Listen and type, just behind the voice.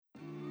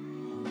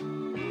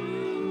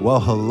Well,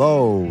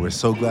 hello. We're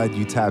so glad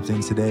you tapped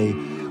in today.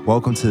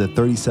 Welcome to the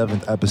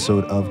 37th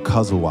episode of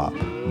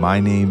Cuzzlewop. My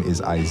name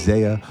is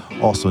Isaiah,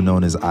 also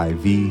known as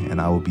IV,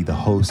 and I will be the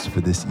host for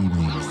this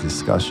evening's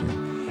discussion.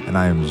 And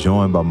I am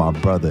joined by my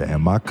brother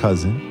and my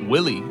cousin,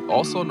 Willie,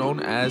 also known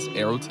as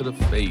Arrow to the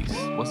Face.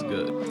 What's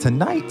good?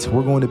 Tonight,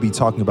 we're going to be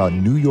talking about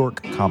New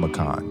York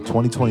Comic-Con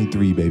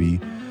 2023, baby.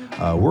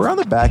 We're on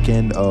the back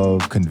end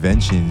of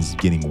conventions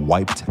getting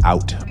wiped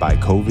out by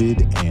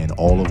COVID and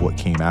all of what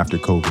came after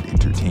COVID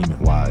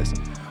entertainment-wise.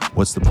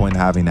 What's the point of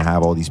having to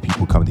have all these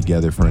people come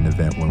together for an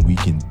event when we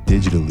can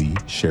digitally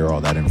share all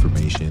that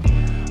information?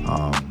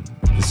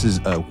 This is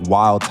a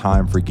wild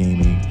time for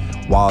gaming,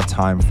 wild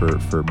time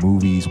for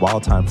movies,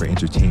 wild time for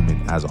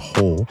entertainment as a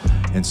whole.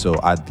 And so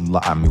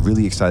I'm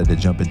really excited to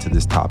jump into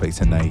this topic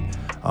tonight.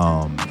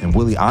 And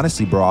Willie,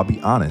 honestly, bro, I'll be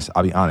honest.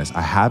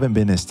 I haven't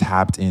been as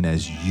tapped in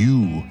as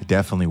you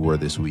definitely were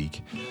this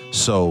week.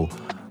 So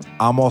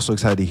I'm also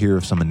excited to hear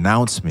of some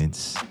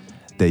announcements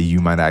that you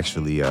might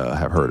actually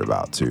have heard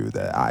about too,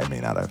 that I may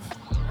not have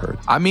heard.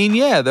 I mean,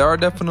 yeah, there are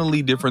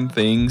definitely different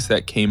things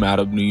that came out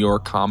of New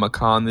York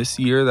Comic-Con this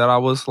year that I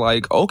was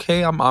like,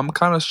 okay, I'm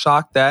kind of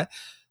shocked that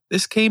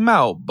this came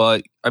out.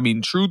 But I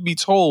mean, truth be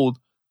told,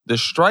 the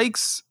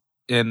strikes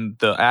and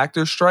the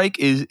actor strike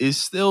is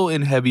still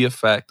in heavy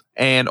effect.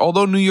 And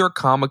although New York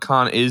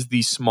Comic-Con is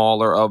the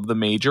smaller of the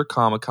major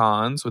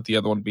Comic-Cons, with the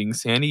other one being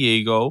San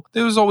Diego,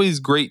 there's always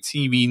great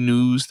TV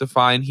news to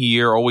find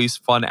here, always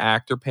fun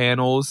actor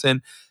panels.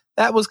 And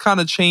that was kind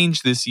of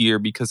changed this year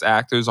because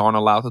actors aren't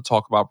allowed to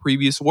talk about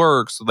previous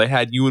work. So they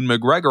had Ewan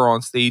McGregor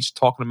on stage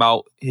talking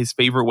about his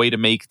favorite way to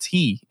make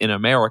tea in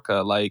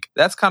America. Like,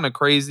 that's kind of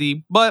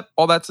crazy. But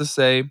all that to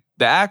say,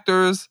 the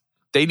actors,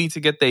 they need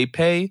to get their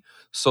pay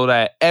so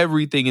that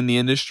everything in the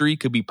industry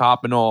could be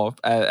popping off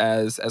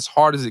as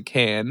hard as it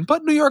can.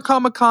 But New York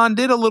Comic-Con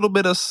did a little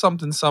bit of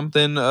something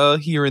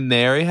here and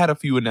there. It had a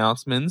few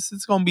announcements.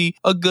 It's going to be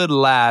a good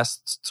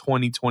last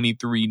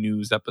 2023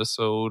 news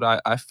episode.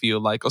 I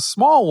feel like a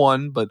small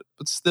one, but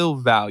still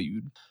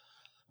valued.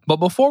 But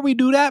before we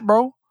do that,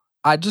 bro,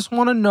 I just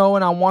want to know,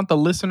 and I want the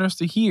listeners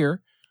to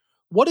hear,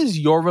 what is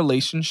your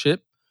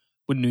relationship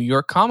with New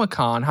York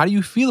Comic-Con? How do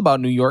you feel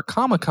about New York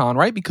Comic-Con,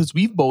 right? Because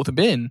we've both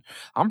been.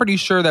 I'm pretty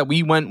sure that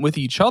we went with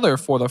each other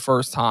for the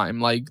first time.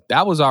 Like,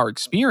 that was our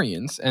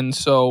experience. And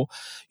so,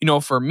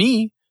 for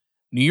me,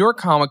 New York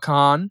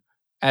Comic-Con,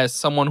 as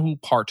someone who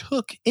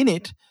partook in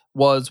it,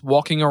 was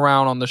walking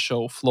around on the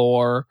show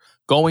floor,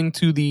 going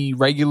to the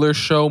regular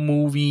show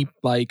movie,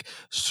 like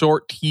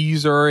short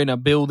teaser in a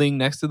building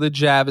next to the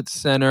Javits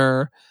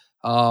Center,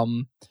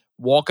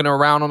 walking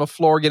around on the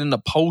floor, getting the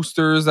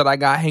posters that I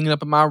got hanging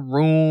up in my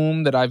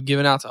room that I've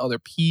given out to other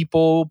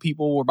people.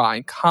 People were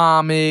buying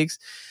comics,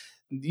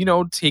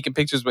 taking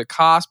pictures with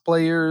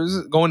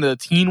cosplayers, going to the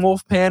Teen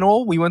Wolf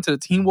panel. We went to the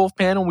Teen Wolf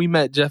panel. We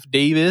met Jeff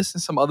Davis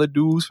and some other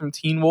dudes from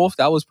Teen Wolf.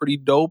 That was pretty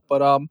dope.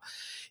 But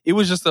it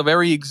was just a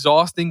very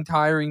exhausting,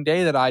 tiring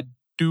day that I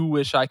do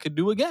wish I could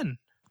do again.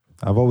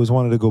 I've always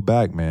wanted to go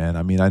back, man.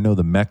 I mean, I know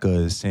the Mecca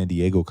is San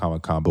Diego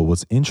Comic-Con, but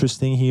what's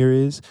interesting here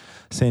is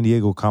San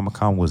Diego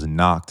Comic-Con was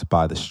knocked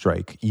by the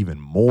strike even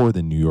more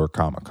than New York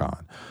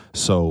Comic-Con.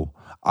 So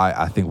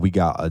I think we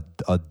got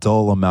a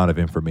dull amount of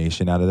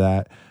information out of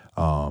that.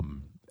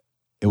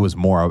 It was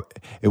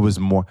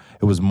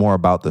more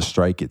about the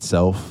strike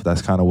itself.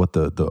 That's kind of what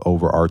the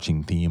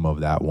overarching theme of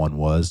that one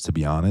was, to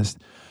be honest.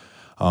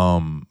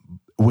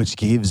 Which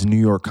gives New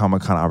York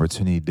Comic-Con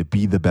opportunity to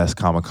be the best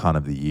Comic-Con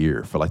of the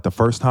year for like the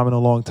first time in a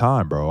long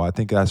time, bro. I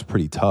think that's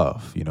pretty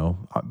tough,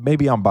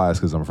 Maybe I'm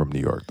biased because I'm from New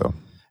York, though.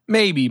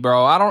 Maybe,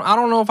 bro. I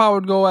don't know if I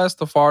would go as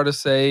far to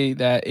say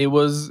that it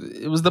was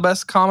the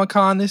best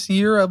Comic-Con this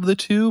year of the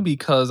two,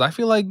 because I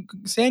feel like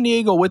San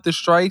Diego with the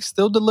strike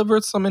still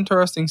delivered some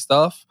interesting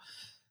stuff.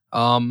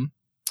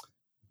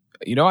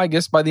 I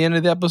guess by the end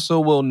of the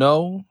episode we'll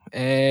know,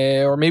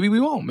 or maybe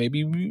we won't.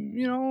 Maybe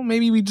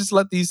we just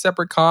let these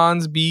separate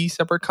cons be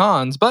separate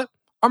cons. But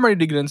I'm ready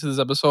to get into this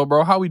episode,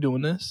 bro. How we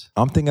doing this?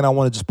 I'm thinking I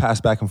want to just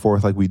pass back and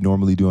forth like we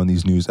normally do on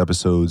these news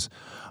episodes.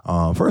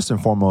 First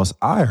and foremost,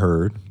 I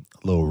heard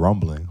a little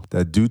rumbling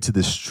that due to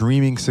the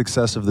streaming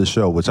success of the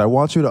show, which I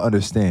want you to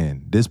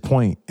understand, this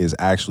point is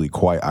actually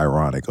quite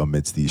ironic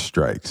amidst these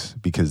strikes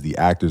because the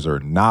actors are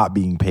not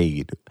being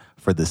paid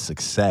for the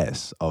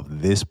success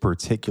of this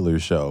particular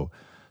show.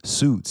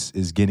 Suits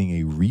is getting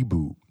a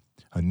reboot,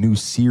 a new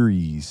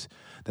series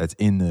that's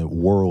in the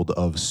world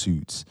of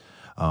Suits.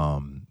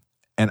 And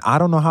I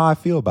don't know how I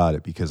feel about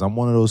it because I'm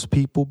one of those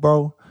people,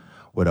 bro,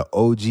 with an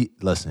OG.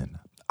 Listen,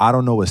 I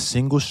don't know a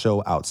single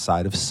show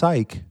outside of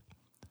Psych.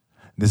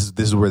 This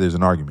is where there's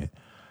an argument.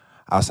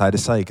 Outside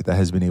of Psych that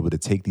has been able to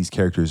take these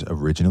characters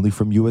originally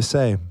from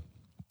USA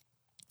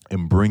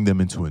and bring them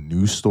into a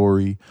new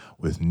story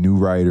with new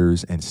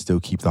writers and still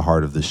keep the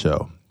heart of the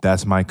show.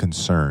 That's my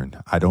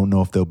concern. I don't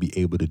know if they'll be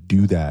able to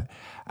do that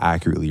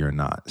accurately or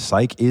not.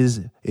 Psych is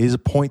a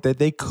point that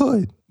they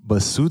could,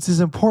 but Suits is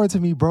important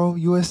to me, bro.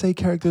 USA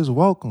characters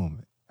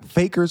welcome.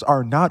 Fakers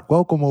are not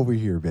welcome over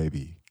here,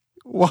 baby.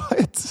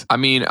 What? I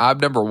mean,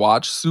 I've never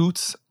watched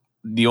Suits.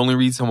 the only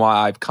reason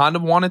why I've kind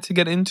of wanted to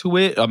get into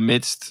it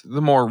amidst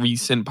the more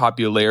recent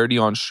popularity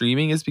on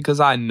streaming is because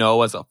I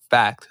know as a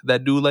fact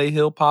that Dule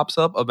Hill pops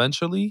up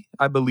eventually,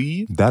 I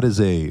believe. That is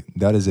a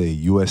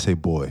USA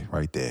boy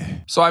right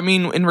there. So, I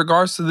mean, in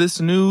regards to this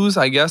news,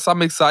 I guess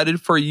I'm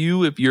excited for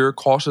you if you're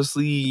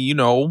cautiously,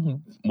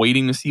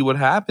 waiting to see what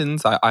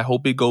happens. I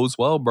hope it goes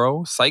well,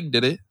 bro. Psych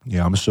did it.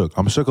 Yeah, I'm shook.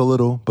 I'm shook a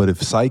little, but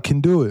if Psych can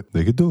do it,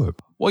 they could do it.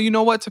 Well, you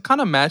know what? To kind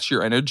of match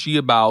your energy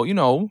about,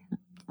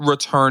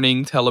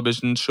 returning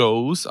television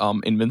shows,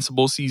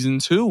 Invincible season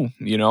 2,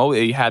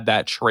 they had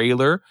that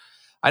trailer.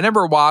 I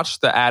never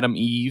watched the Adam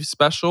Eve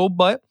special,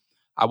 but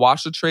I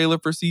watched the trailer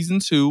for season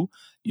 2.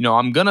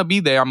 I'm gonna be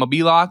there. I'm gonna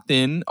be locked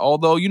in.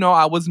 Although,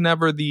 I was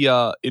never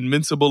the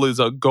Invincible is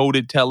a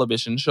goated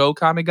television show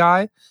kind of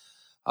guy.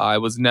 I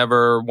was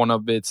never one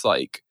of its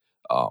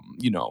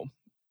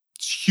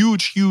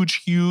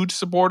huge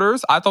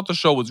supporters. I thought the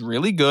show was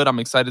really good. I'm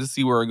excited to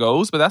see where it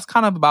goes, but that's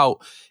kind of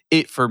about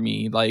it for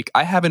me. Like,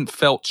 I haven't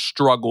felt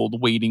struggled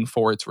waiting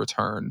for its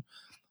return.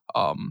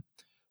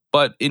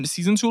 But in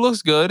season 2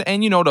 looks good,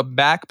 and to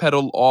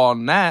backpedal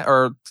on that,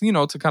 or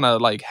to kind of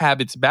like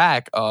have its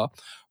back,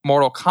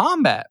 Mortal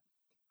Kombat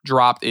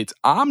dropped its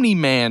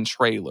Omni-Man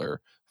trailer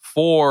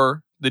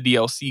for the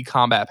DLC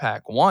Combat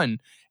Pack 1.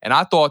 And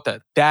I thought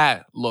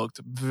that looked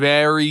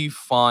very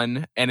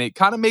fun. And it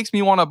kind of makes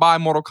me want to buy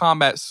Mortal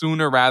Kombat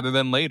sooner rather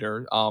than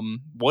later.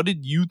 What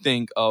did you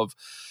think of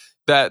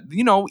that,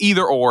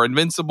 either or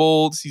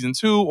Invincible season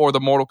 2 or the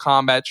Mortal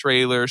Kombat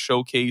trailer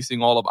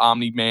showcasing all of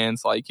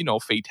Omni-Man's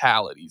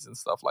fatalities and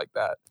stuff like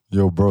that?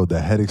 Yo, bro, the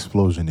head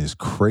explosion is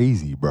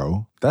crazy,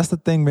 bro. That's the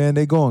thing, man.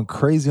 They going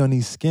crazy on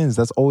these skins.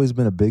 That's always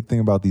been a big thing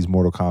about these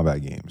Mortal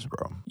Kombat games,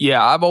 bro.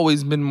 Yeah, I've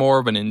always been more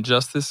of an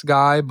Injustice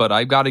guy, but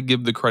I've got to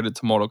give the credit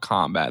to Mortal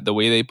Kombat. The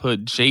way they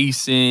put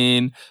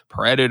Jason,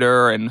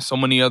 Predator, and so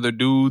many other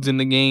dudes in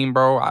the game,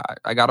 bro,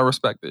 I got to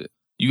respect it.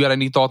 You got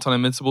any thoughts on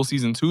Invincible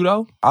season 2,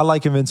 though? I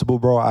like Invincible,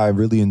 bro. I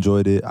really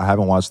enjoyed it. I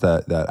haven't watched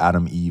that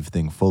Adam Eve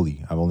thing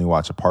fully. I've only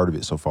watched a part of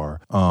it so far.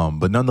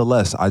 But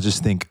nonetheless, I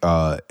just think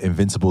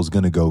Invincible is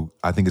going to go,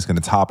 I think it's going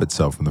to top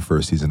itself from the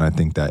first season. I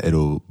think that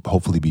it'll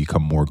hopefully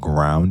become more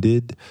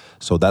grounded.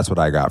 So that's what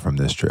I got from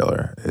this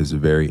trailer. It's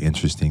very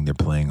interesting. They're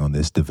playing on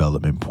this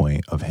development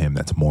point of him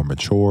that's more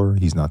mature.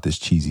 He's not this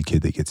cheesy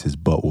kid that gets his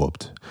butt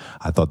whooped.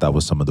 I thought that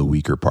was some of the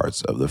weaker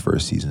parts of the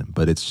first season.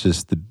 But it's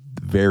just the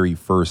very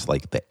first,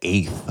 like the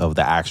 8th of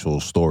the actual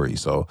story.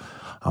 So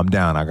I'm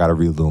down. I got to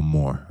read a little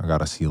more. I got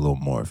to see a little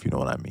more, if you know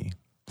what I mean.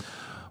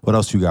 What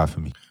else you got for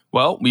me?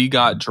 Well, we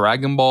got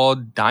Dragon Ball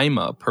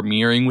Daima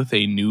premiering with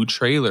a new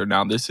trailer.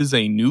 Now, this is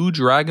a new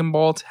Dragon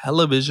Ball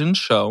television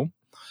show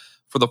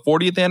for the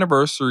 40th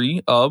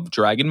anniversary of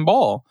Dragon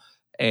Ball.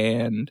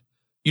 And,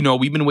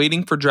 we've been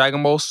waiting for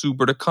Dragon Ball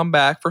Super to come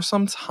back for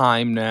some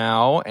time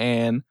now.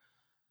 And,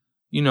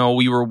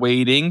 we were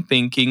waiting,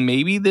 thinking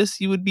maybe this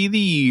would be the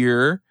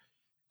year.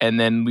 And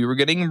then we were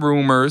getting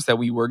rumors that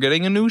we were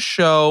getting a new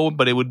show,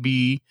 but it would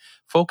be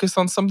focused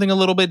on something a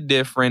little bit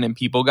different, and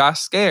people got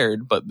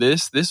scared. But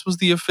this was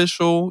the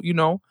official,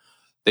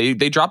 they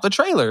dropped the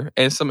trailer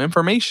and some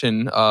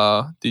information.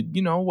 What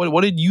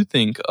did you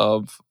think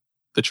of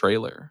the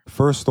trailer?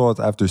 First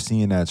thoughts after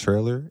seeing that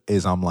trailer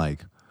is I'm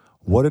like,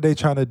 what are they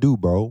trying to do,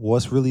 bro?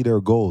 What's really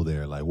their goal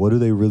there? Like, what do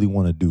they really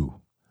want to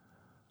do?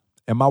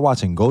 Am I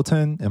watching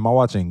Goten? Am I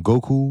watching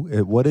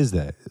Goku? What is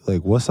that?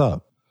 Like, what's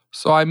up?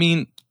 So, I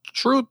mean,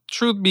 truth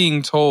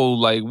being told,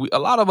 like a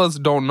lot of us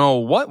don't know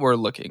what we're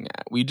looking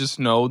at. We just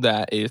know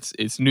that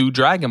it's new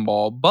Dragon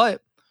Ball.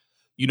 But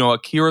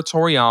Akira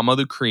Toriyama,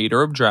 the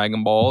creator of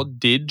Dragon Ball,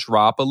 did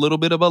drop a little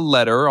bit of a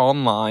letter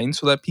online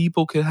so that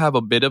people could have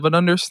a bit of an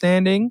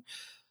understanding.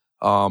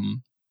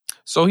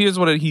 So here's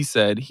what he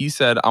said. He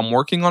said, "I'm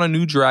working on a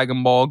new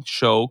Dragon Ball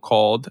show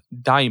called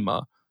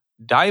Daima.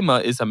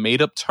 Daima is a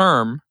made-up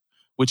term,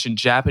 which in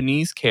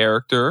Japanese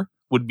character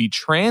would be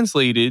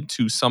translated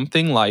to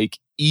something like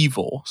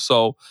evil."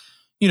 So,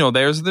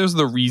 there's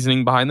the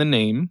reasoning behind the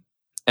name.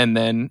 And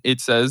then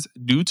it says,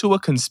 due to a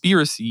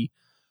conspiracy,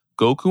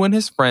 Goku and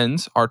his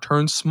friends are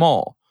turned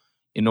small.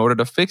 In order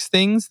to fix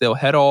things, they'll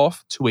head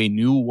off to a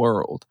new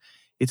world.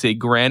 It's a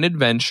grand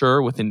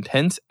adventure with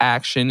intense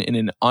action in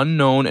an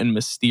unknown and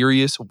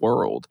mysterious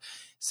world.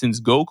 Since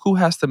Goku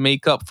has to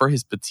make up for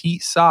his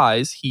petite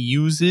size, he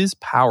uses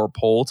Power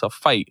Pole to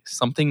fight,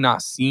 something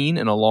not seen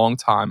in a long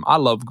time. I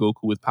love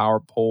Goku with Power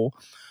Pole.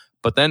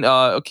 But then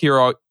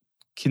Akira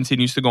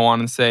continues to go on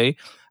and say,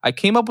 I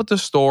came up with the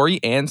story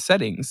and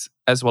settings,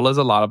 as well as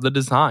a lot of the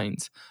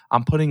designs.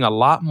 I'm putting a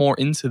lot more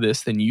into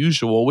this than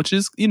usual, which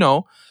is,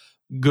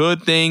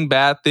 good thing,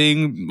 bad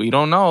thing. We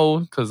don't know,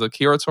 because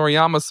Akira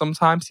Toriyama,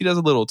 sometimes he does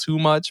a little too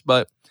much,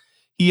 but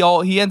he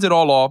ends it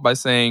all off by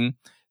saying,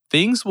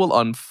 things will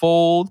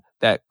unfold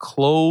that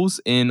close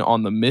in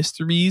on the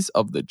mysteries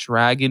of the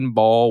Dragon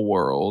Ball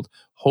world.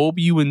 Hope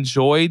you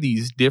enjoy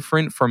these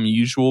different from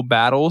usual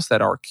battles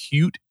that are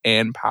cute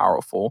and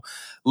powerful.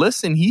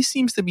 Listen, he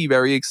seems to be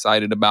very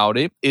excited about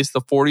it. It's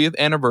the 40th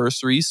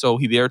anniversary, so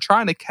they're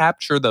trying to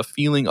capture the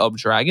feeling of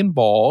Dragon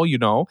Ball,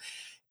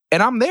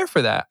 And I'm there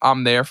for that.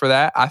 I'm there for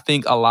that. I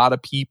think a lot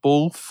of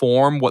people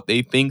form what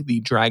they think the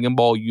Dragon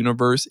Ball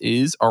universe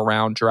is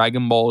around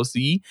Dragon Ball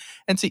Z,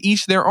 and to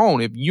each their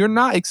own. If you're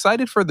not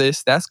excited for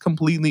this, that's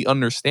completely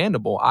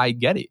understandable. I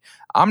get it.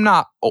 I'm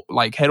not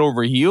like head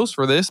over heels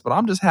for this, but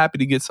I'm just happy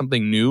to get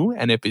something new.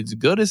 And if it's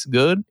good, it's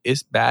good.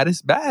 It's bad,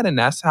 it's bad. And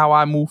that's how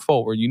I move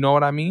forward. You know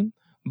what I mean?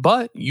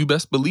 But you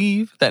best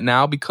believe that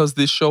now, because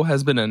this show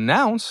has been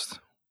announced,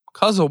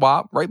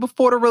 Cuzawop, right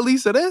before the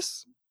release of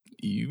this,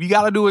 we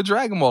got to do a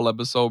Dragon Ball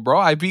episode,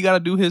 bro. IP got to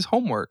do his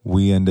homework.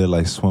 We ended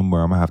like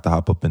swimwear. I'm going to have to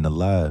hop up in the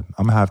lab.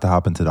 I'm going to have to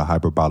hop into the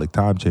hyperbolic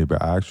time chamber,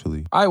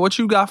 actually. All right, what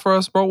you got for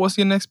us, bro? What's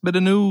your next bit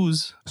of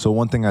news? So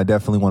one thing I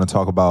definitely want to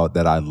talk about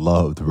that I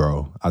loved,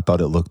 bro. I thought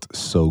it looked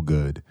so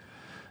good.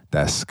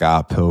 That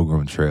Scott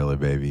Pilgrim trailer,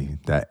 baby.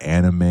 That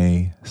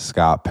anime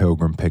Scott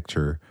Pilgrim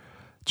picture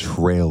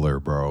trailer,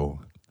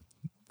 bro.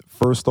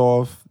 First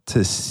off,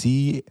 to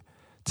see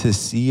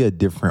a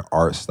different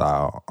art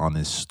style on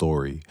this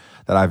story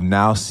that I've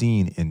now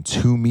seen in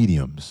two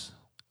mediums.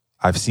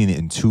 I've seen it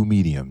in two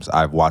mediums.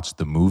 I've watched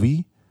the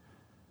movie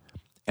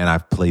and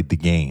I've played the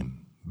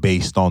game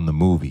based on the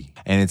movie.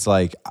 And it's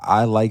like,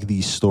 I like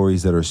these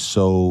stories that are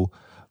so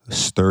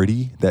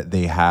sturdy that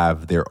they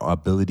have their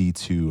ability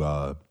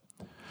to,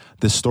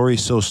 the story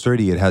is so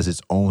sturdy, it has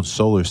its own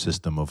solar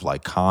system of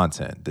like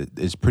content.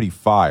 It's pretty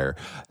fire.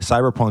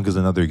 Cyberpunk is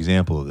another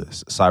example of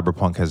this.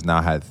 Cyberpunk has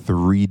now had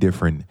 3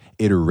 different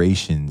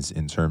iterations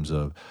in terms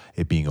of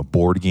it being a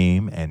board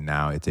game, and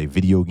now it's a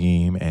video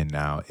game, and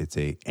now it's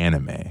a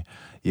anime.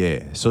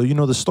 Yeah, so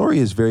the story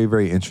is very,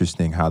 very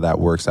interesting how that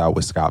works out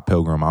with Scott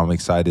Pilgrim. I'm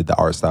excited. The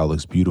art style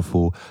looks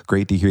beautiful.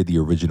 Great to hear the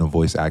original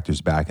voice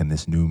actors back in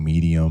this new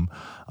medium.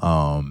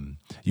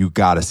 You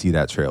got to see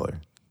that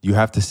trailer. You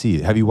have to see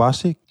it. Have you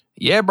watched it?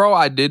 Yeah, bro,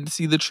 I did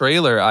see the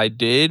trailer. I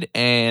did.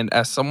 And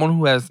as someone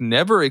who has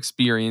never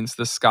experienced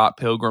the Scott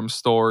Pilgrim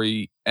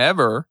story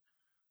ever,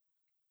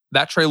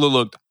 that trailer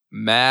looked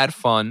mad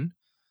fun.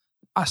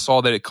 I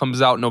saw that it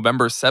comes out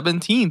November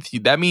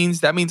 17th. That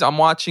means I'm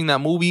watching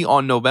that movie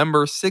on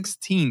November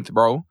 16th,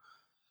 bro.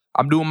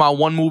 I'm doing my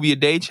 1 movie a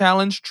day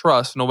challenge.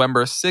 Trust,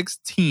 November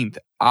 16th,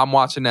 I'm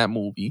watching that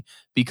movie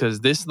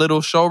because this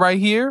little show right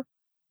here,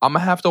 I'm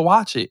going to have to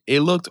watch it.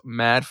 It looked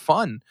mad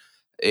fun.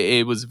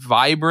 It was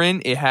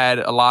vibrant. It had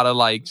a lot of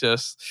like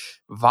just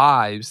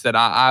vibes that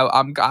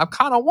I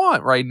kind of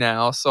want right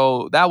now.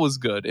 So that was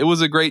good. It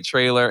was a great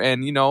trailer,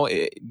 and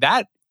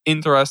that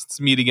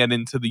interests me to get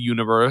into the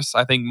universe.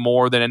 I think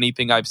more than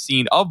anything I've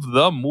seen of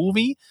the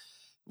movie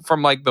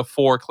from like the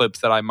 4 clips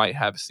that I might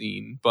have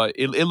seen, but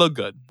it looked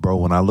good. Bro,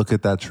 when I look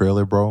at that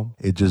trailer, bro,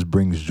 it just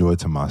brings joy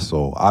to my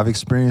soul. I've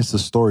experienced the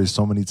story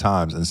so many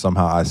times, and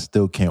somehow I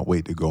still can't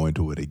wait to go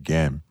into it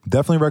again.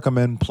 Definitely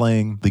recommend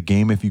playing the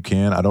game if you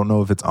can. I don't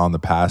know if it's on the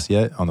Pass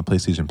yet, on the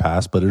PlayStation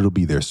Pass, but it'll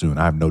be there soon.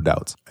 I have no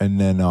doubts. And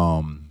then,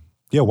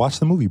 watch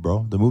the movie,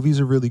 bro. The movie's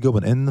a really good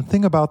one. And the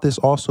thing about this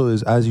also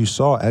is, as you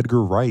saw,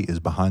 Edgar Wright is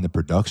behind the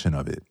production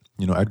of it.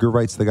 Edgar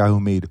Wright's the guy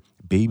who made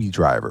Baby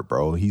Driver,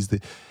 bro.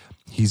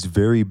 He's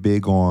very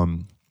big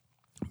on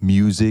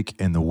music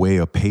and the way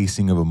a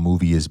pacing of a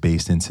movie is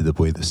based into the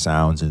way the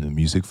sounds and the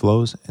music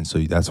flows. And so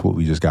that's what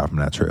we just got from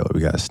that trailer. We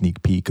got a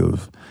sneak peek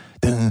of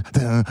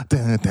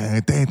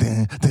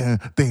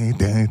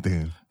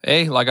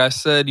Hey, like I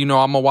said, I'm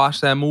going to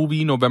watch that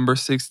movie November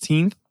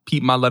 16th.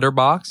 Keep my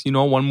letterbox,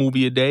 1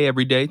 movie a day,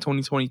 every day,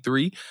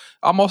 2023.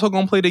 I'm also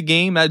going to play the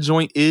game. That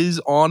joint is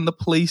on the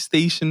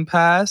PlayStation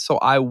Pass, so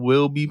I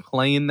will be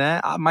playing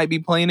that. I might be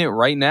playing it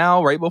right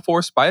now, right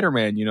before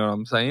Spider-Man, you know what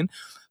I'm saying?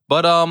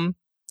 But,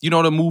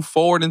 to move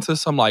forward into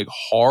some like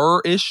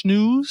horror-ish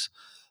news,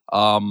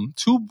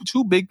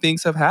 two big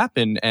things have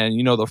happened. And,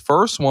 the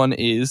first one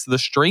is The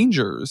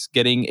Strangers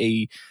getting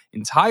a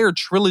entire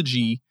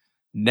trilogy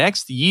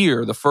next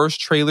year. The first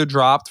trailer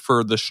dropped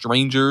for The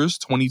Strangers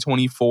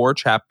 2024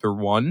 Chapter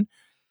 1.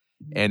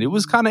 And it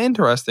was kind of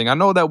interesting. I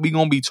know that we're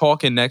going to be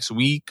talking next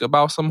week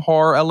about some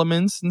horror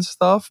elements and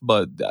stuff,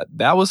 but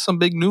that was some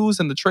big news,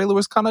 and the trailer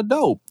was kind of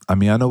dope. I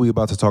mean, I know we're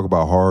about to talk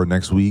about horror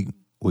next week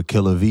with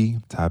Killer V.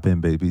 Tap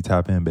in, baby.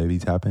 Tap in, baby.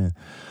 Tap in.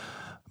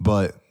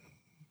 But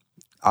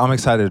I'm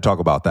excited to talk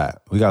about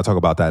that. We got to talk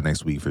about that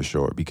next week for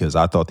sure, because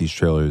I thought these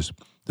trailers...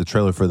 The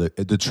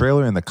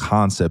trailer and the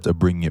concept of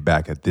bringing it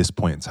back at this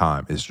point in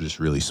time is just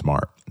really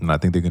smart. And I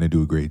think they're going to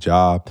do a great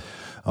job.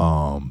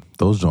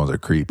 Those joints are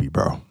creepy,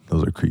 bro.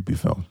 Those are creepy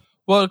films.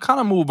 Well, to kind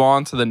of move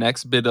on to the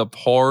next bit of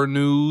horror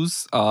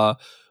news,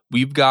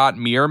 we've got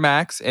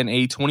Miramax and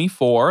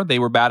A24. They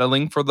were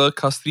battling for the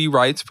custody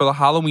rights for the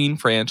Halloween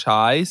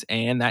franchise,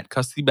 and that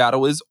custody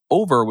battle is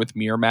over with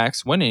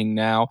Miramax winning.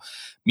 Now,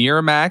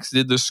 Miramax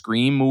did the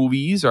Scream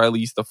movies, or at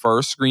least the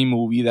first Scream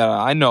movie that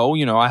I know.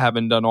 I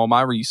haven't done all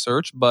my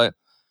research, but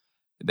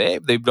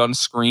they've done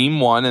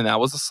Scream 1, and that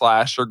was a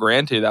slasher.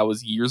 Granted, that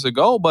was years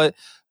ago, but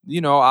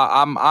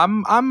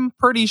I'm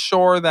pretty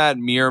sure that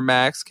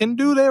Miramax can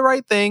do the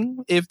right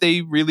thing if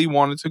they really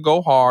wanted to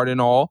go hard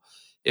and all.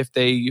 If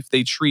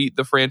they treat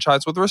the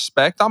franchise with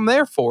respect, I'm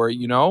there for it.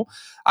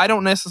 I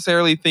don't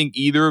necessarily think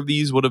either of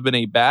these would have been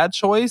a bad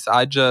choice.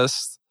 I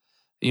just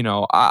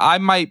I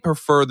might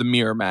prefer the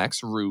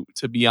Miramax route,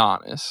 to be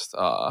honest.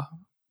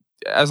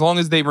 As long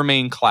as they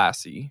remain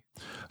classy.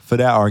 For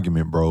that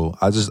argument, bro,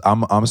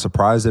 I'm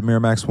surprised that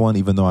Miramax won,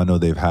 even though I know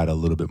they've had a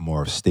little bit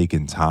more stake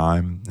in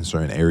time in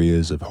certain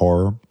areas of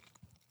horror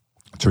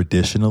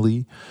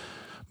traditionally.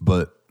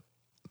 But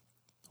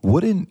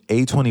wouldn't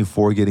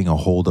A24 getting a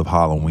hold of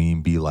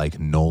Halloween be like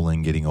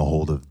Nolan getting a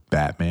hold of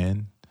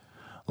Batman?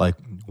 Like,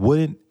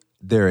 wouldn't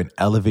there an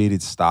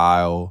elevated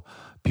style,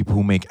 people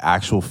who make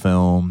actual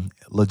film,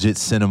 legit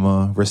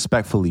cinema,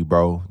 respectfully,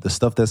 bro, the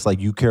stuff that's like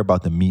you care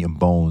about the meat and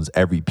bones,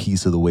 every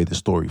piece of the way the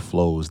story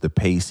flows, the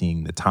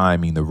pacing, the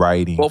timing, the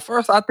writing. Well,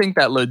 first, I think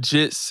that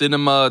legit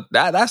cinema,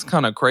 that's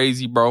kind of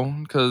crazy, bro,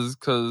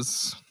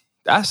 because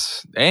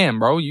that's, damn,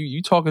 bro,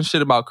 you talking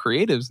shit about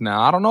creatives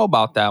now. I don't know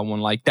about that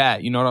one like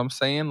that. You know what I'm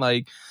saying?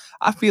 Like,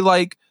 I feel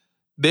like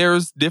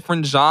there's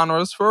different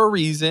genres for a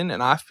reason,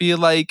 and I feel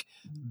like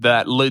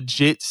that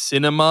legit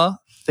cinema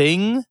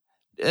thing,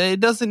 it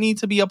doesn't need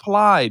to be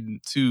applied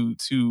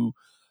to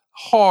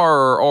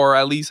horror or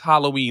at least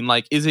Halloween.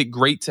 Like, is it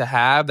great to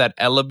have that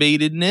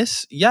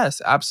elevatedness?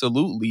 Yes,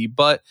 absolutely.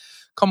 But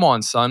come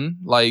on, son.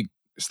 Like,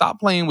 stop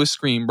playing with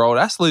Scream, bro.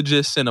 That's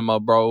legit cinema,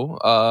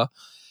 bro.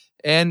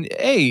 And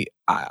hey,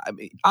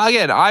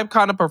 I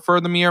kind of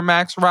prefer the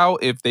Miramax route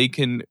if they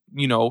can,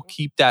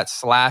 keep that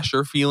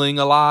slasher feeling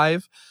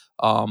alive.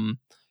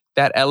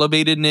 That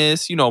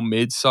elevatedness,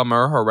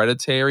 Midsummer,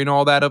 Hereditary, and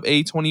all that of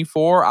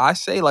A24. I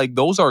say, like,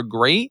 those are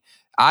great.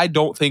 I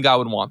don't think I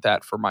would want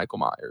that for Michael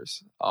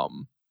Myers.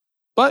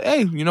 But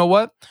hey, you know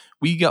what?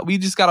 We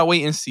just gotta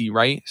wait and see,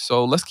 right?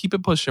 So let's keep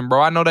it pushing,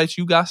 bro. I know that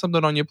you got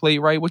something on your plate,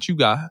 right? What you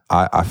got?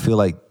 I feel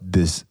like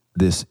this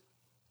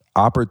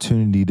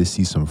opportunity to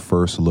see some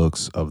first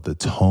looks of the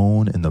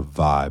tone and the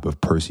vibe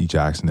of Percy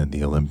Jackson and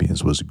the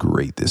Olympians was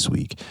great this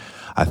week.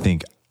 I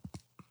think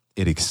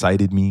it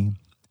excited me.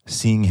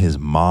 Seeing his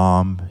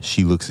mom,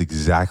 she looks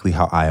exactly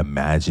how I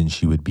imagined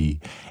she would be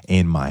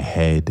in my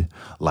head.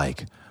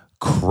 Like,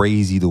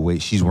 crazy the way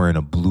she's wearing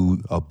a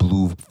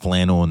blue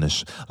flannel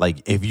and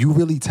like, if you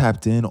really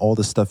tapped in all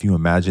the stuff you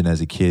imagine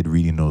as a kid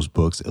reading those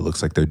books, it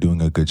looks like they're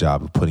doing a good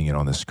job of putting it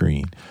on the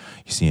screen.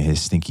 You seeing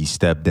his stinky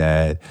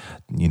stepdad,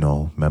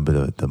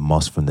 remember the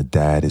musk from the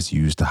dad is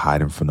used to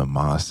hide him from the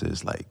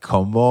monsters. Like,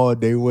 come on,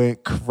 they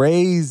went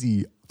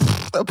crazy.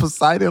 The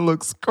Poseidon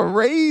looks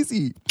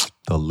crazy.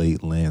 The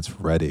late Lance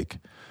Reddick.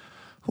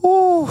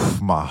 Ooh,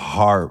 my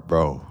heart,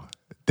 bro.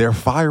 They're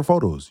fire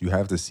photos. You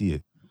have to see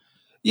it.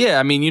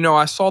 Yeah, I mean,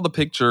 I saw the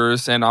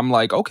pictures and I'm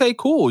like, okay,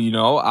 cool.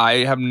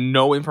 I have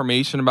no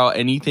information about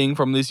anything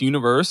from this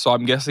universe. So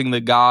I'm guessing the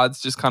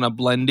gods just kind of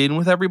blend in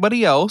with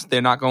everybody else. They're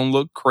not going to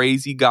look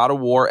crazy God of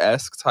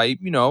War-esque type,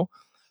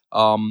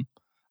 I'm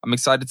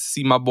excited to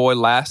see my boy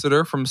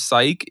Lassiter from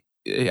Psych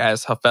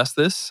as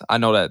Hephaestus. I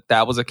know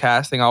that was a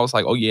casting. I was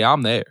like, oh yeah,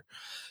 I'm there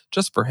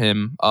just for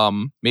him.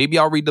 Maybe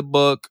I'll read the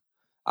book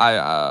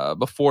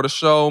before the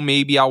show.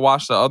 Maybe I'll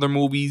watch the other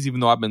movies, even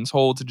though I've been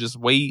told to just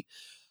wait.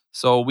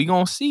 So we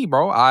gonna see,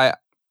 bro.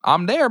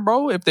 I'm there,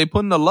 bro. If they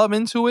putting the love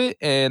into it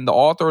and the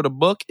author of the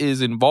book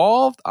is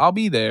involved, I'll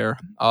be there.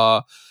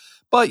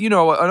 But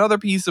another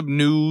piece of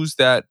news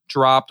that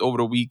dropped over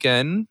the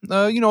weekend,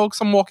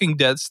 some Walking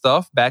Dead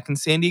stuff back in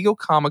San Diego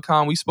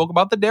Comic-Con. We spoke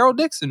about the Daryl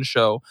Dixon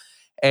show,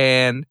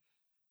 and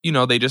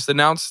they just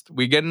announced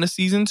we're getting a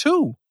season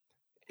 2.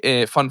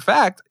 Fun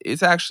fact,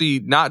 it's actually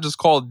not just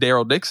called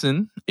Daryl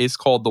Dixon. It's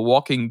called The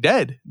Walking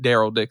Dead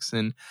Daryl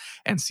Dixon.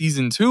 And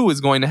season 2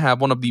 is going to have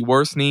one of the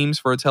worst names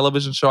for a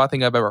television show I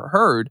think I've ever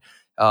heard.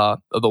 The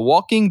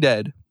Walking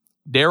Dead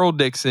Daryl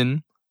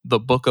Dixon, The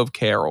Book of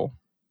Carol.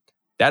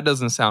 That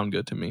doesn't sound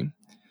good to me.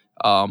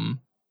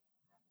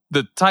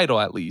 The title,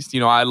 at least.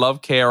 I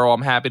love Carol.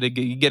 I'm happy to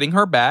be getting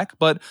her back.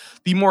 But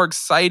the more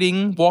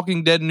exciting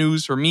Walking Dead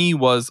news for me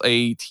was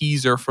a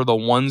teaser for The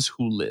Ones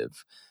Who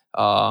Live.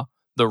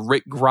 The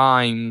Rick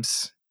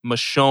Grimes,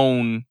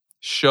 Michonne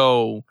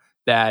show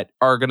that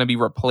are going to be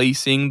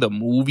replacing the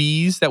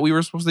movies that we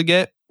were supposed to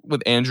get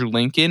with Andrew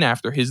Lincoln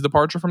after his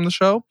departure from the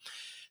show.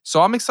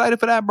 So I'm excited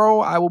for that,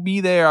 bro. I will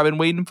be there. I've been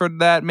waiting for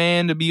that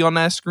man to be on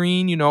that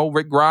screen.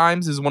 Rick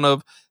Grimes is one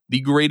of the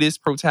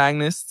greatest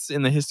protagonists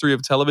in the history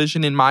of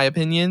television, in my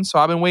opinion. So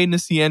I've been waiting to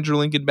see Andrew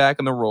Lincoln back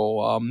in the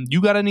role.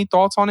 You got any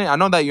thoughts on it? I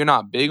know that you're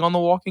not big on The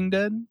Walking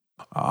Dead.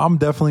 I'm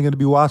definitely going to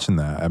be watching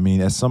that. I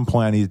mean, at some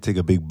point I need to take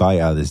a big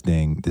bite out of this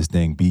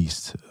dang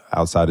beast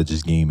outside of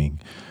just gaming.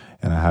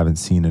 And I haven't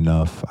seen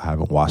enough. I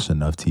haven't watched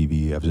enough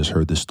TV. I've just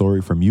heard the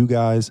story from you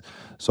guys.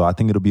 So I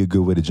think it'll be a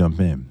good way to jump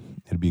in.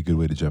 It'll be a good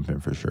way to jump in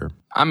for sure.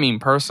 I mean,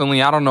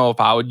 personally, I don't know if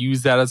I would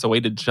use that as a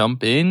way to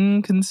jump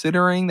in,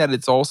 considering that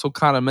it's also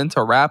kind of meant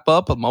to wrap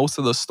up most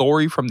of the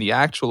story from the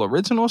actual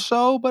original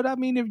show. But I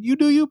mean, if you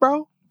do you,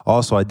 bro.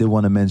 Also, I did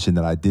want to mention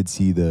that I did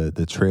see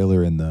the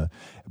trailer and the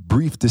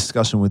brief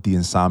discussion with the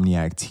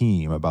Insomniac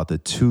team about the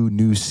 2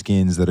 new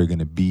skins that are going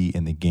to be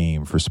in the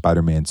game for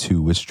Spider-Man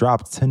 2, which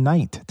dropped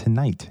tonight,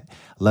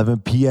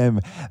 11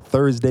 p.m.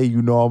 Thursday.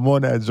 I'm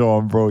on that,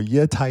 John, bro.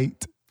 You're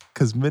tight,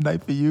 because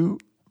midnight for you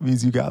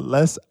means you got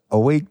less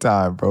awake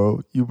time,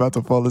 bro. You about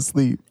to fall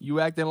asleep. You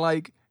acting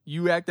like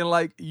You acting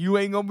like you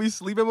ain't gonna be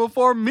sleeping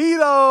before me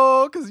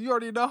though, because you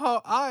already know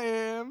how I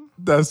am.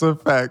 That's a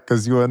fact,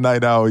 because you a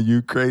night owl.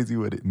 You crazy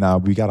with it. Nah,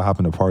 we got to hop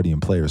in the party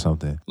and play or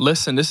something.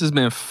 Listen, this has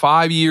been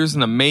 5 years in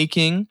the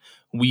making.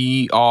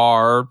 We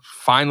are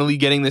finally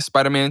getting this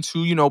Spider-Man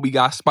 2. You know, we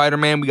got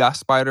Spider-Man, we got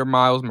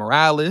Spider-Miles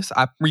Morales.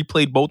 I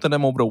replayed both of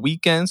them over the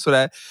weekend so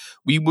that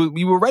we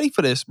were ready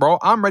for this, bro.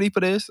 I'm ready for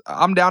this.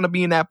 I'm down to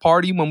be in that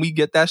party when we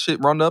get that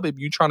shit run up if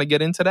you trying to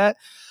get into that.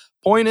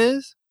 Point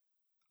is,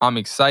 I'm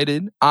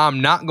excited. I'm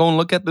not going to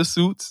look at the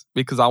suits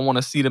because I want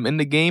to see them in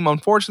the game.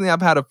 Unfortunately,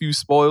 I've had a few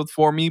spoiled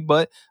for me,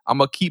 but I'm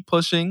going to keep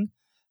pushing,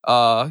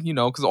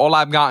 because all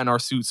I've gotten are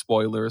suit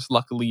spoilers,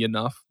 luckily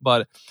enough.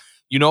 But,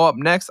 up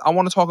next, I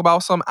want to talk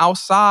about some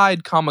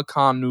outside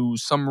Comic-Con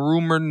news, some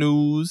rumor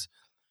news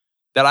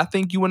that I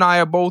think you and I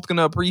are both going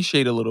to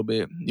appreciate a little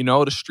bit.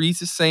 The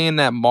streets is saying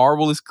that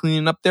Marvel is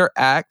cleaning up their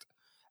act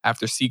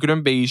after Secret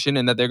Invasion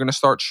and that they're going to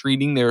start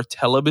treating their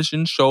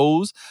television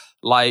shows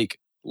like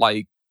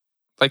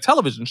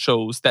television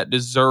shows that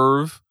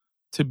deserve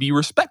to be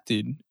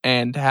respected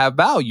and have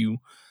value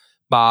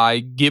by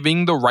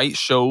giving the right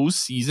shows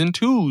season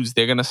 2s.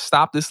 They're going to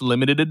stop this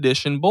limited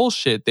edition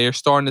bullshit. They're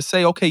starting to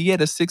say, okay, yeah,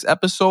 the 6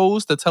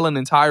 episodes to tell an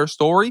entire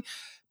story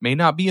may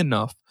not be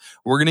enough.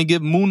 We're going to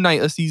give Moon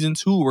Knight a season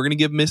 2. We're going to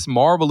give Miss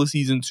Marvel a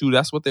season 2.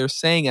 That's what they're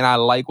saying. And I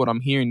like what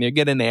I'm hearing. They're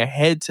getting their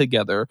head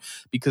together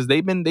because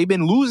they've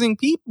been losing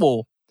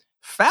people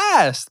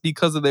fast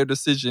because of their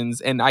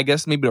decisions. And I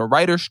guess maybe the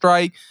writer's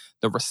strike,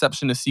 the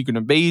reception of Secret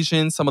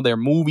Invasion, some of their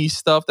movie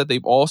stuff that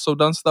they've also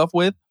done stuff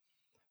with.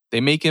 They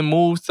making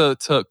moves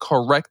to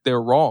correct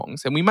their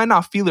wrongs. And we might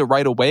not feel it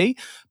right away,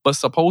 but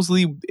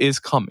supposedly is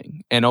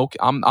coming. And okay,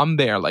 I'm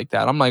there like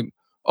that. I'm like,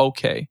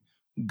 okay,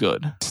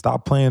 good.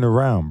 Stop playing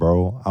around,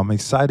 bro. I'm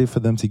excited for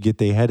them to get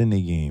their head in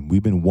the game.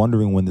 We've been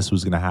wondering when this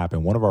was going to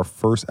happen. One of our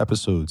first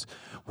episodes,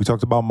 we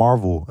talked about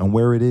Marvel and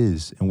where it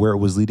is and where it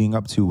was leading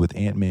up to with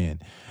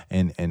Ant-Man.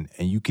 And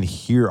you can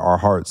hear our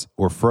hearts.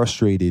 We're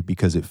frustrated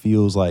because it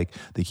feels like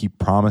they keep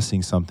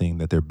promising something,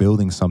 that they're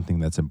building something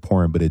that's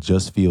important, but it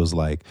just feels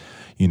like,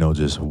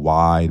 just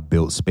wide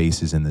built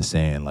spaces in the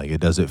sand. Like,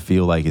 it doesn't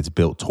feel like it's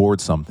built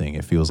towards something.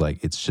 It feels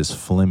like it's just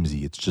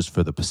flimsy. It's just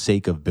for the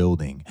sake of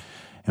building.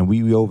 And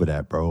we over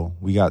that, bro.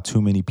 We got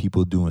too many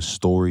people doing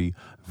story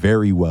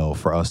very well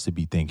for us to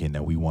be thinking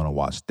that we want to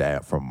watch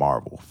that from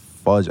Marvel.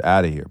 Fudge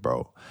out of here,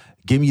 bro.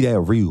 Give me that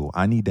real.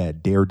 I need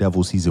that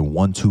Daredevil season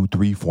 1, 2,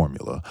 3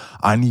 formula.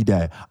 I need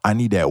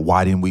that.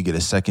 Why didn't we get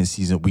a second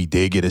season? We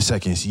did get a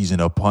second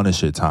season of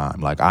Punisher time.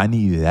 Like, I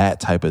need that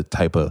type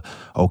of,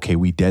 okay,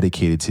 we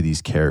dedicated to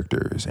these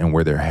characters and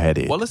where they're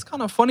headed. Well, it's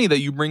kind of funny that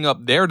you bring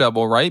up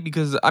Daredevil, right?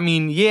 Because,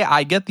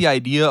 I get the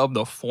idea of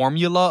the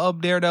formula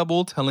of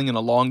Daredevil telling an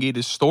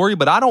elongated story,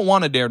 but I don't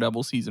want a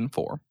Daredevil season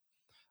 4.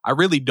 I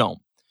really don't.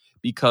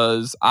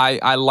 Because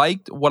I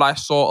liked what I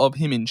saw of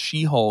him in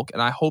She-Hulk,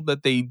 and I hope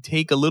that they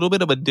take a little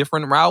bit of a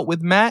different route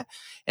with Matt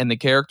and the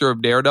character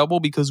of Daredevil,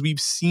 because we've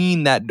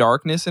seen that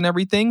darkness and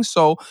everything.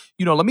 So,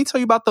 let me tell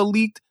you about the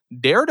leaked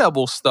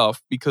Daredevil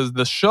stuff, because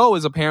the show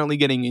is apparently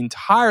getting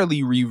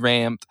entirely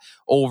revamped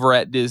over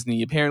at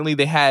Disney. Apparently,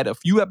 they had a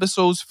few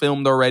episodes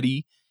filmed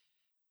already,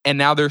 and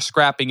now they're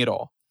scrapping it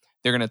all.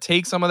 They're going to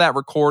take some of that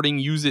recording,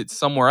 use it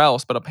somewhere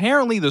else, but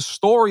apparently the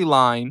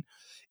storyline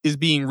is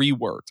being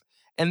reworked.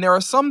 And there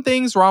are some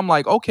things where I'm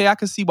like, okay, I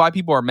can see why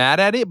people are mad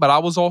at it, but I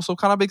was also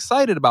kind of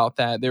excited about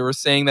that. They were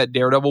saying that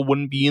Daredevil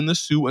wouldn't be in the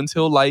suit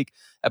until like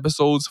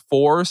episodes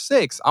 4 or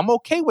 6. I'm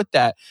okay with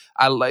that.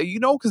 I like,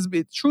 because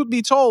truth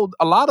be told,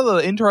 a lot of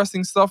the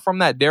interesting stuff from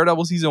that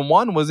Daredevil season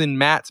 1 was in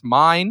Matt's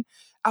mind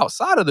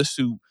outside of the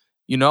suit,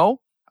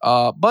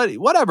 but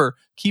whatever,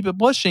 keep it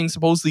pushing.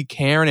 Supposedly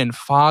Karen and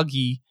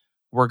Foggy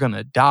were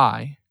gonna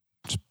die.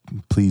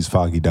 Please,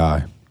 Foggy,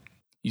 die.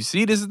 You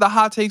see, this is the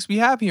hot takes we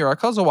have here at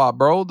Cuzawat,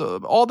 bro.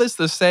 All this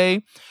to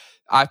say,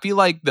 I feel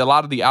like a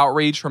lot of the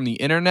outrage from the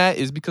internet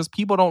is because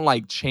people don't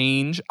like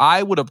change.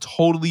 I would have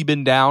totally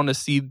been down to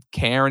see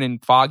Karen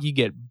and Foggy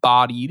get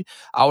bodied.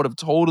 I would have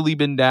totally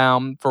been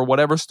down for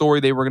whatever story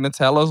they were going to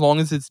tell, as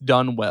long as it's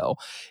done well.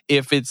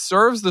 If it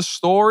serves the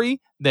story,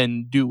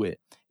 then do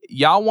it.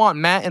 Y'all want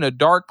Matt in a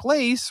dark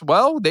place?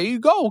 Well, there you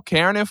go.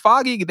 Karen and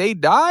Foggy, they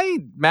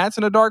died. Matt's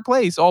in a dark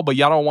place. Oh, but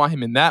y'all don't want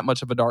him in that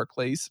much of a dark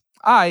place.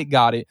 I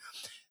got it.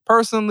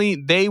 Personally,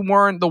 they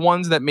weren't the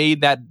ones that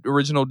made that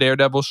original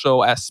Daredevil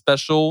show as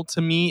special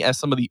to me as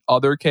some of the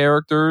other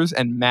characters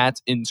and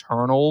Matt's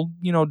internal,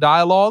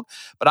 dialogue.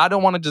 But I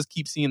don't want to just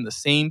keep seeing the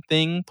same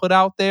thing put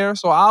out there.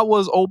 So I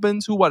was open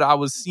to what I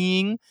was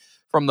seeing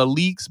from the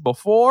leaks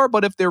before.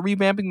 But if they're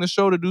revamping the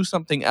show to do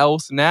something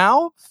else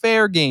now,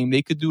 fair game.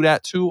 They could do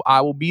that too.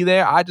 I will be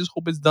there. I just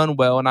hope it's done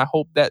well. And I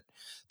hope that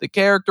the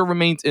character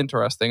remains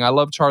interesting. I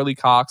love Charlie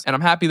Cox, and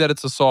I'm happy that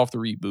it's a soft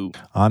reboot.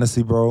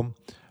 Honestly, bro,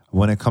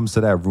 when it comes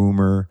to that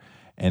rumor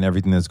and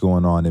everything that's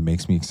going on, it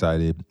makes me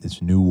excited.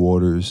 It's new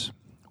waters.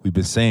 We've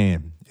been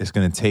saying it's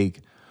going to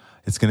take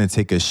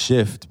a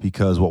shift,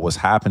 because what was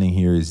happening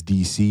here is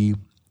DC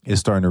is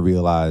starting to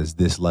realize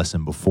this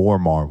lesson before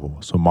Marvel.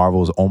 So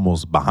Marvel is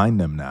almost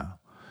behind them now,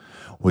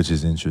 which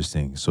is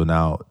interesting. So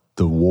now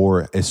the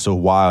war is so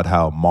wild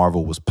how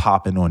Marvel was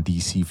popping on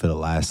DC for the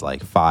last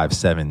like 5,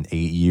 7, 8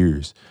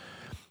 years.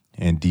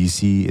 And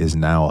DC is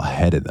now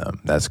ahead of them.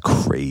 That's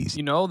crazy.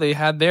 You know, they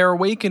had their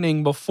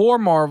awakening before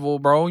Marvel,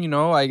 bro. You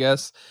know, I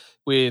guess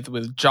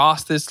with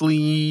Justice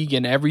League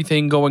and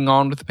everything going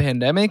on with the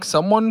pandemic,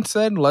 someone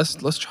said,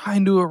 let's try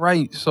and do it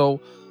right.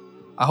 So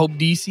I hope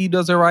DC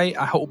does it right.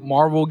 I hope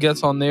Marvel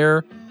gets on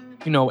their,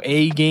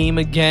 A game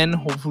again.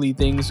 Hopefully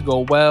things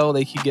go well.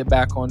 They can get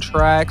back on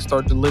track,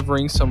 start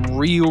delivering some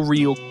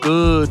real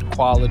good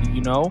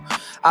quality,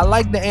 I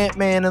like the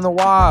Ant-Man and the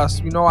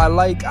Wasp, I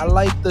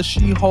like the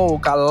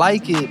She-Hulk. I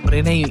like it, but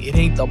it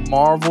ain't the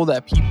Marvel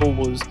that people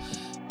was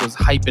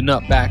hyping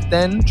up back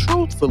then,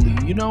 truthfully,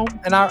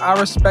 And I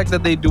respect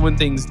that they're doing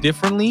things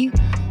differently,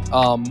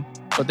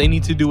 but they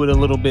need to do it a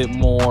little bit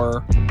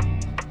more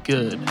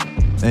good.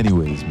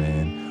 Anyways,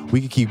 man, we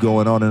can keep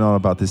going on and on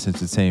about this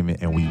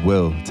entertainment, and we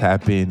will.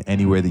 Tap in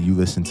anywhere that you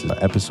listen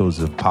to episodes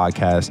of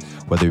podcasts,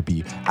 whether it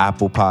be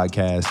Apple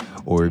Podcasts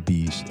or it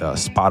be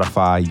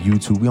Spotify,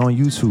 YouTube. We on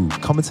YouTube.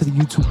 Come into the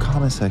YouTube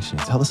comment section.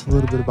 Tell us a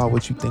little bit about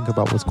what you think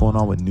about what's going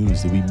on with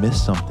news. Did we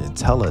miss something?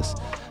 Tell us.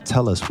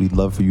 We'd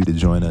love for you to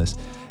join us.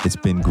 It's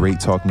been great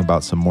talking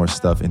about some more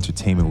stuff,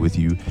 entertainment with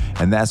you,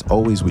 and that's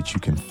always what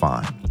you can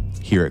find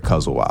here at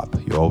Cuzzle Wop.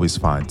 You'll always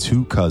find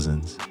 2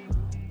 cousins,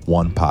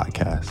 1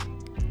 podcast.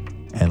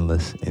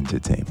 Endless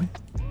entertainment.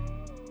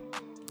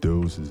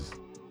 Doses.